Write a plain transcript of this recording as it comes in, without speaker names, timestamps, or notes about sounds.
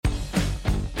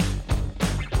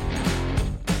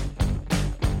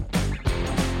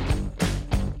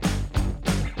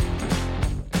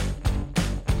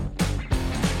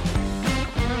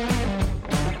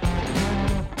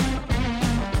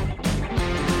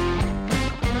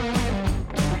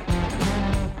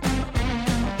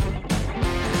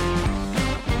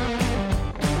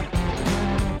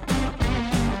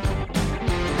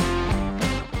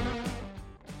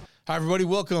Hi, everybody.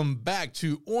 Welcome back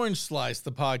to Orange Slice,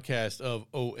 the podcast of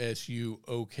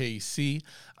OSU-OKC.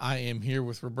 I am here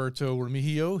with Roberto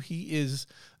Remigio. He is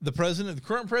the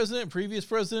current president, previous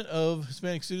president of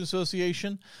Hispanic Student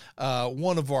Association,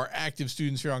 one of our active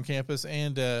students here on campus,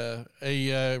 and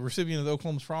a recipient of the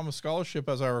Oklahoma's Promise Scholarship,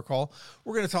 as I recall.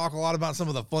 We're going to talk a lot about some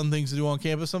of the fun things to do on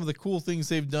campus, some of the cool things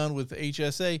they've done with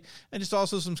HSA, and just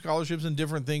also some scholarships and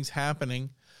different things happening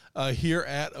here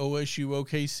at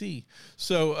OSU-OKC.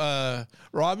 So,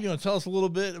 Rob, you want to tell us a little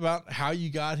bit about how you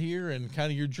got here and kind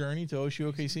of your journey to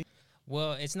OSU-OKC?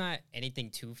 Well, it's not anything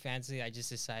too fancy. I just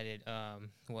decided,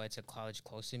 it's a college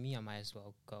close to me. I might as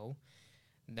well go.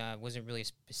 That wasn't really a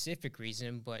specific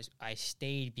reason, but I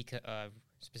stayed because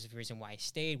specific reason why I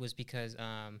stayed was because,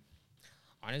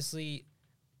 honestly,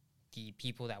 the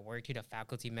people that worked here, the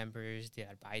faculty members, the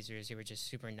advisors, they were just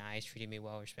super nice, treated me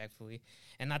well, respectfully.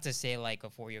 And not to say like a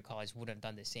four-year college wouldn't have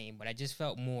done the same, but I just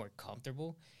felt more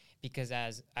comfortable because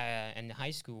as in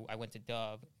high school, I went to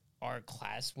Dove. Our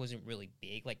class wasn't really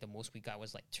big. Like the most we got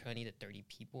was like 20 to 30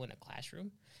 people in a classroom.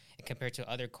 And compared to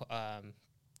other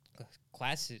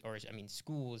classes,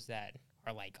 schools that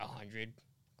are like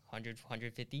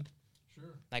 150. Sure.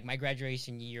 Like my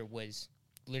graduation year was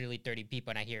literally 30 people,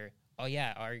 and I hear, oh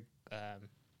yeah, our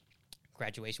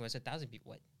graduation was 1,000 people.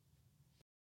 What?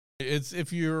 It's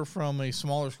if you're from a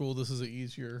smaller school, this is an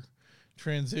easier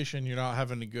transition. You're not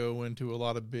having to go into a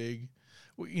lot of big,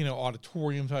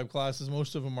 auditorium type classes.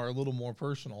 Most of them are a little more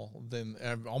personal than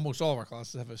almost all of our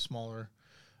classes have a smaller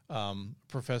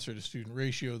professor to student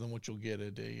ratio than what you'll get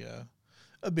at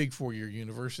a big 4-year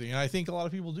university. And I think a lot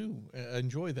of people do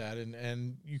enjoy that.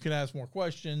 And you can ask more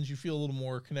questions. You feel a little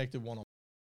more connected one-on-one.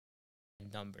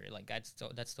 Number, like that's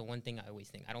the one thing I always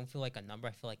think. I don't feel like a number,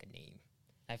 I feel like a name.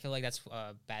 I feel like that's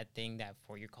a bad thing that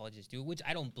four-year colleges do, which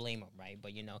I don't blame them, right?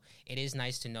 But it is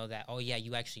nice to know that, oh yeah,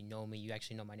 you actually know me, you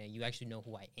actually know my name, you actually know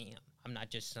who I am. I'm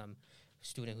not just some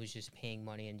student who's just paying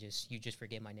money and you just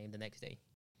forget my name the next day.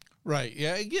 Right.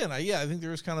 Yeah. Again, I think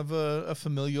there was kind of a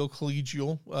familial,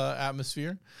 collegial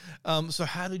atmosphere. So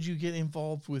how did you get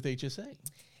involved with HSA?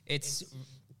 It's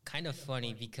kind of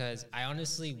funny because I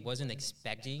honestly wasn't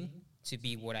expecting to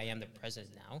be what I am the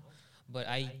president now, but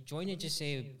I joined it just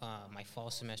my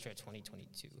fall semester of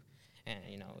 2022, and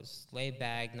it was laid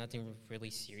back, nothing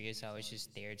really serious. I was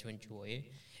just there to enjoy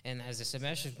it, and as the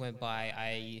semesters went by,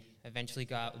 I eventually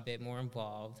got a bit more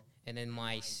involved, and then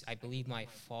I believe my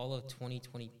fall of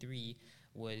 2023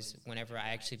 was whenever I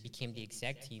actually became the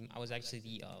exec team. I was actually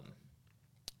the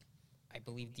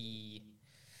the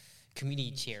community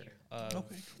chair of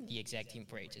the exec team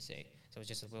for HSA, so it was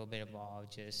just a little bit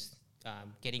involved, just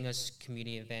getting us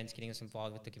community events, getting us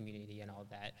involved with the community and all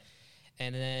that.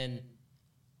 And then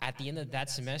at the end of that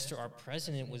semester, our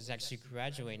president was actually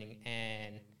graduating,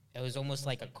 and it was almost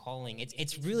like a calling. It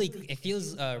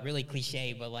feels really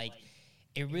cliche, but like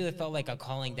it really felt like a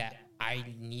calling that I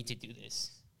need to do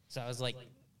this. So I was like,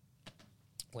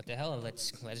 what the hell?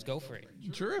 Let's go for it.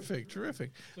 Terrific.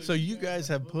 So you guys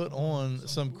have put on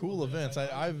some cool events.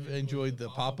 I've enjoyed the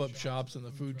pop-up shops and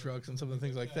the food trucks and some of the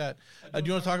things like that. Do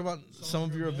you want to talk about some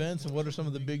of your events and what are some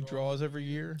of the big draws every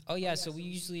year? Oh yeah, so we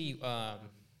usually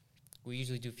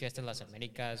do Fiesta Las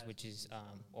Americas, which is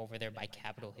over there by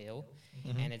Capitol Hill,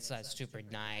 and it's super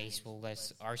nice. We'll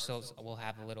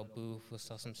have a little booth. We'll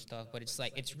sell some stuff, but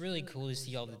it's really cool to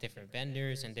see all the different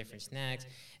vendors and different snacks,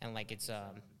 and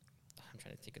I'm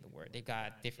trying to think of the word. They've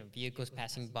got different vehicles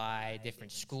passing by,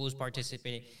 different schools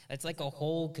participating. It's like a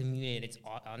whole community, and it's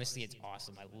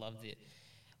awesome. I loved it.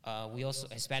 We also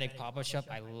Hispanic pop-up shop.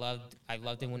 I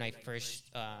loved it when I first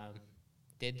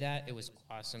did that. It was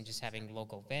awesome, just having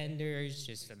local vendors,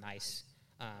 just a nice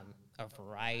a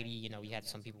variety. We had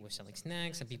some people were selling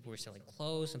snacks, some people were selling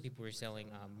clothes, some people were selling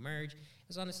merch. It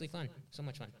was honestly fun, so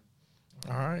much fun.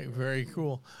 All right, very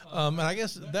cool. And I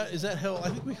guess that held. I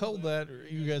think we held that, or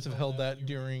you guys have held that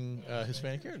during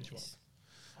Hispanic Heritage Month.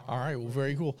 All right, well,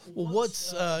 very cool. Well,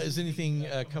 is anything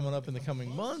coming up in the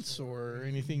coming months, or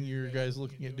anything you guys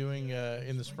looking at doing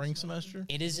in the spring semester?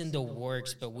 It is in the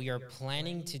works, but we are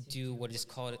planning to do what is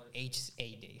called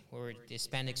HSA Day, or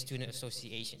Hispanic Student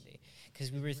Association Day,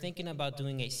 because we were thinking about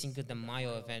doing a Cinco de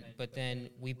Mayo event, but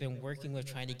then we've been working with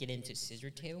trying to get into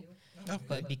Scissortail. Okay.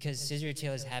 But because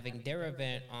Scissortail is having their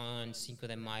event on Cinco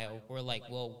de Mayo, we're like,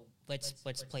 well, let's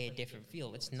play a different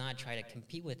field. Let's not try to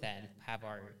compete with that and have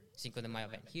our Cinco de Mayo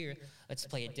event here. Let's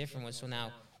play a different one. So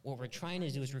now what we're trying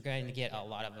to do is we're going to get a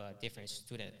lot of different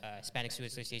Hispanic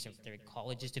Student Association from different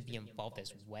colleges to be involved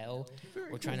as well.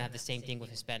 We're trying to have the same thing with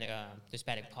Hispanic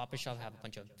pop-up shop, have a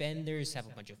bunch of vendors, have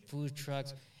a bunch of food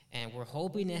trucks, and we're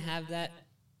hoping to have that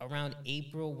around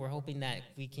April. We're hoping that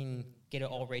we can get it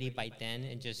all ready by then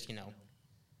and just,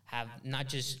 have not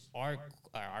just our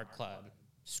club,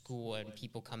 school, and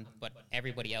people come, but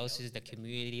everybody else's, the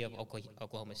community of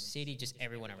Oklahoma City, just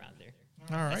everyone around there.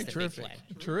 All right,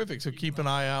 terrific. So keep an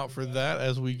eye out for that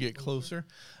as we get closer.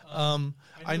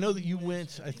 I know that you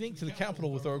went, I think, to the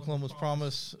Capitol with our Oklahoma's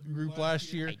Promise group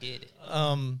last year. I did.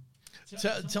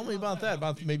 Tell me about that,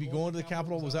 about maybe going to the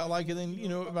Capitol. Was that like it? And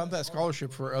then, about that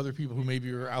scholarship for other people who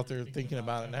maybe are out there thinking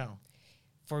about it now.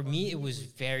 For me, it was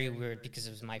very weird because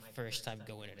it was my first time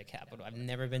going to the Capitol. I've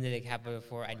never been to the Capitol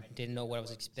before. I didn't know what I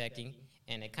was expecting,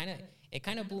 and it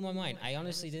kind of blew my mind. I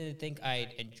honestly didn't think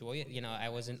I'd enjoy it.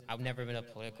 I've never been a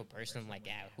political person. I'm like,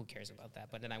 who cares about that?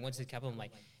 But then I went to the Capitol. I'm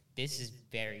like, this is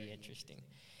very interesting.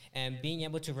 And being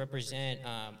able to represent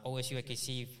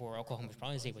OSU-OKC for Oklahoma's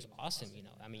Promise Day was awesome.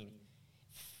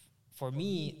 For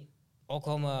me,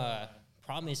 Oklahoma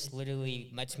Promise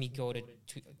literally lets me go to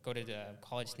the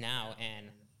college now and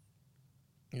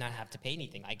not have to pay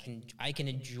anything. I can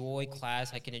enjoy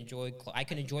class. I can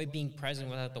enjoy being present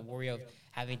without the worry of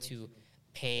having to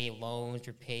pay loans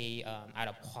or pay out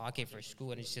of pocket for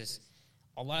school. And it's just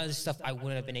a lot of the stuff I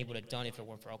wouldn't have been able to done if it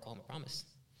weren't for Oklahoma Promise.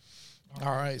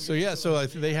 All right. So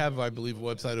they have, I believe, a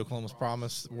website, Oklahoma's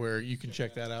Promise, where you can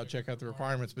check that out, check out the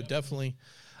requirements. But definitely,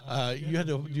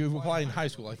 you applied in high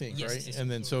school, I think, yes, right? Yes. And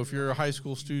then, so if you're a high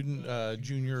school student,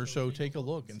 junior or so, take a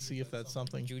look and see if that's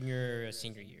something Junior or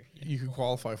senior year. Yeah. You could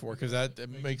qualify for, because that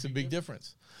makes a big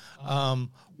difference.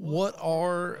 What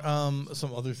are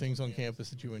some other things on campus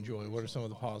that you enjoy? What are some of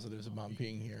the positives about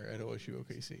being here at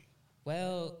OSU-OKC?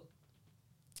 Well,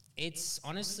 it's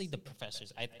honestly the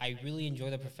professors. I really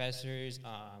enjoy the professors.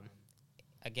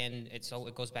 Again, it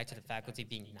goes back to the faculty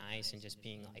being nice and just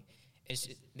being like,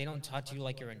 they don't talk to you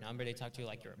like you're a number. They talk to you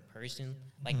like you're a person.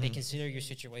 Like, they consider your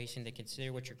situation. They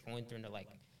consider what you're going through, and they're like,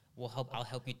 I'll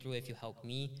help you through it if you help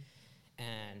me.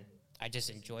 And I just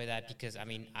enjoy that because,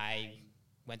 I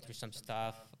went through some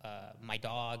stuff. My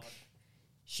dog,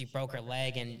 she broke her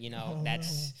leg, and,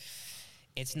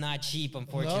 it's not cheap,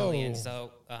 unfortunately. No. And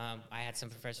so I had some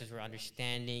professors who were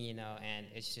understanding, and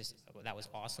it's just, that was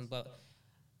awesome. But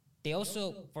they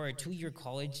also, for a 2-year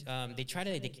college,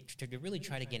 they really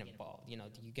try to get involved.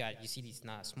 You see these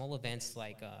small events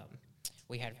like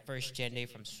we had First Gen Day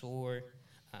from SOAR.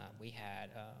 We had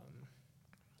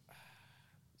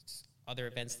other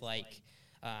events like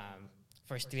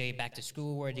First Day Back to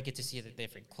School, where they get to see the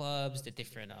different clubs, the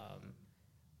different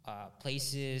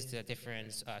places, the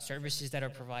different services that are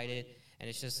provided. And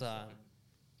it's just,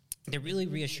 they really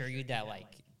reassure you that,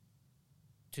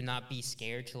 to not be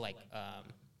scared to,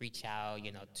 reach out,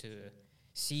 to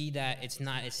see that it's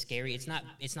not as scary. It's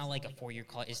not like a 4-year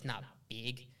college. It's not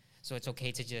big. So it's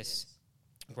okay to just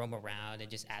roam around and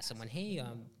just ask someone, hey,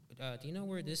 do you know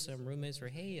where this room is? Or,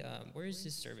 hey, where is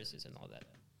this services and all that?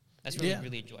 That's what I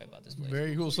really enjoy about this place.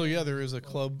 Very cool. So, there is a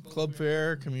club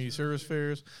fair, community service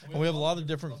fairs, and we have a lot of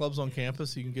different clubs on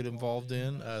campus you can get involved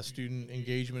in. Student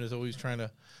engagement is always trying to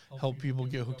help people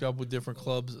get hooked up with different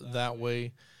clubs that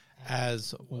way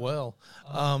as well.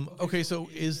 Okay, so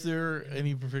is there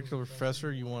any particular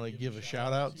professor you want to give a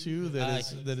shout out to that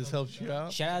has helped you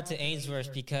out? Shout out to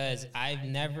Ainsworth, because I've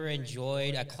never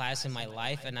enjoyed a class in my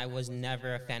life, and I was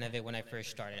never a fan of it when I first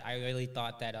started. I really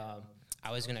thought that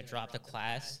I was going to drop the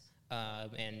class,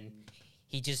 and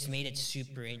he just made it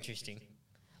super interesting.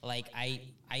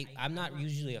 I'm not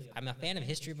usually I'm a fan of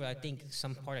history, but I think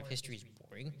some part of history is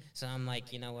boring. So I'm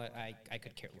like, you know what, I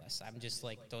could care less. I'm just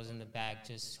like those in the back,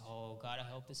 just, oh God, I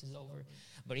hope this is over.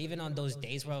 But even on those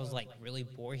days where I was really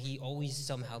bored, he always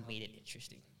somehow made it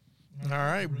interesting. All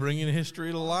right, bringing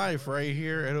history to life right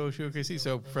here at OSU-OKC.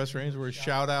 So Professor Ainsworth,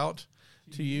 shout out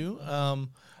to you.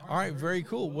 All right, very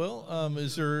cool. Well,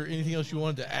 is there anything else you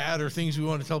wanted to add or things you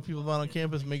want to tell people about on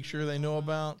campus, make sure they know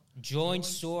about? Join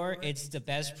SOAR. It's the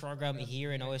best program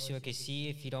here in OSU-OKC.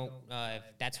 If you don't,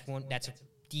 that's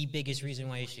the biggest reason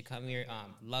why you should come here.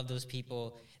 Love those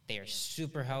people. They are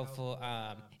super helpful.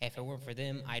 If it weren't for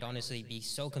them, I'd honestly be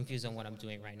so confused on what I'm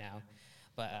doing right now.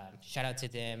 But shout out to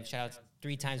them. Shout out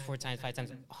 3 times, 4 times, 5 times,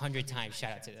 100 times.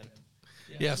 Shout out to them.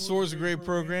 Yeah, SOAR is a great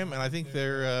program, and I think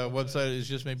their website is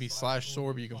just maybe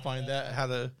 /SOAR, but you can find that, how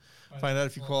to find out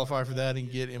if you qualify for that and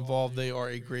get involved. They are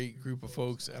a great group of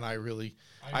folks, and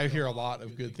I hear a lot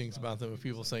of good things about them, of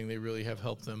people saying they really have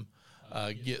helped them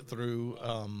get through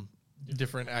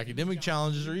different academic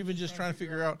challenges, or even just trying to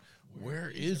figure out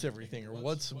where is everything, or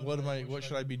what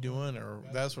should I be doing, or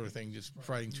that sort of thing. Just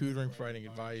providing tutoring, providing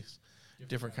advice,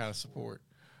 different kind of support.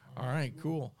 All right,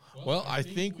 cool. Well, I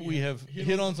think we have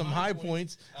hit on some high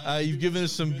points. You've given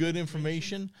us some good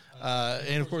information.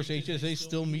 And, of course, HSA is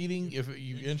still meeting. If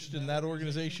you're interested in that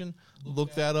organization,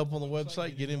 look that up on the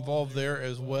website. Get involved there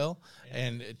as well.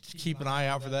 And keep an eye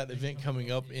out for that event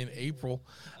coming up in April.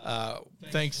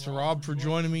 Thanks to Rob for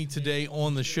joining me today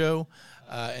on the show.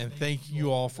 And thank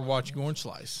you all for watching Orange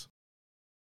Slice.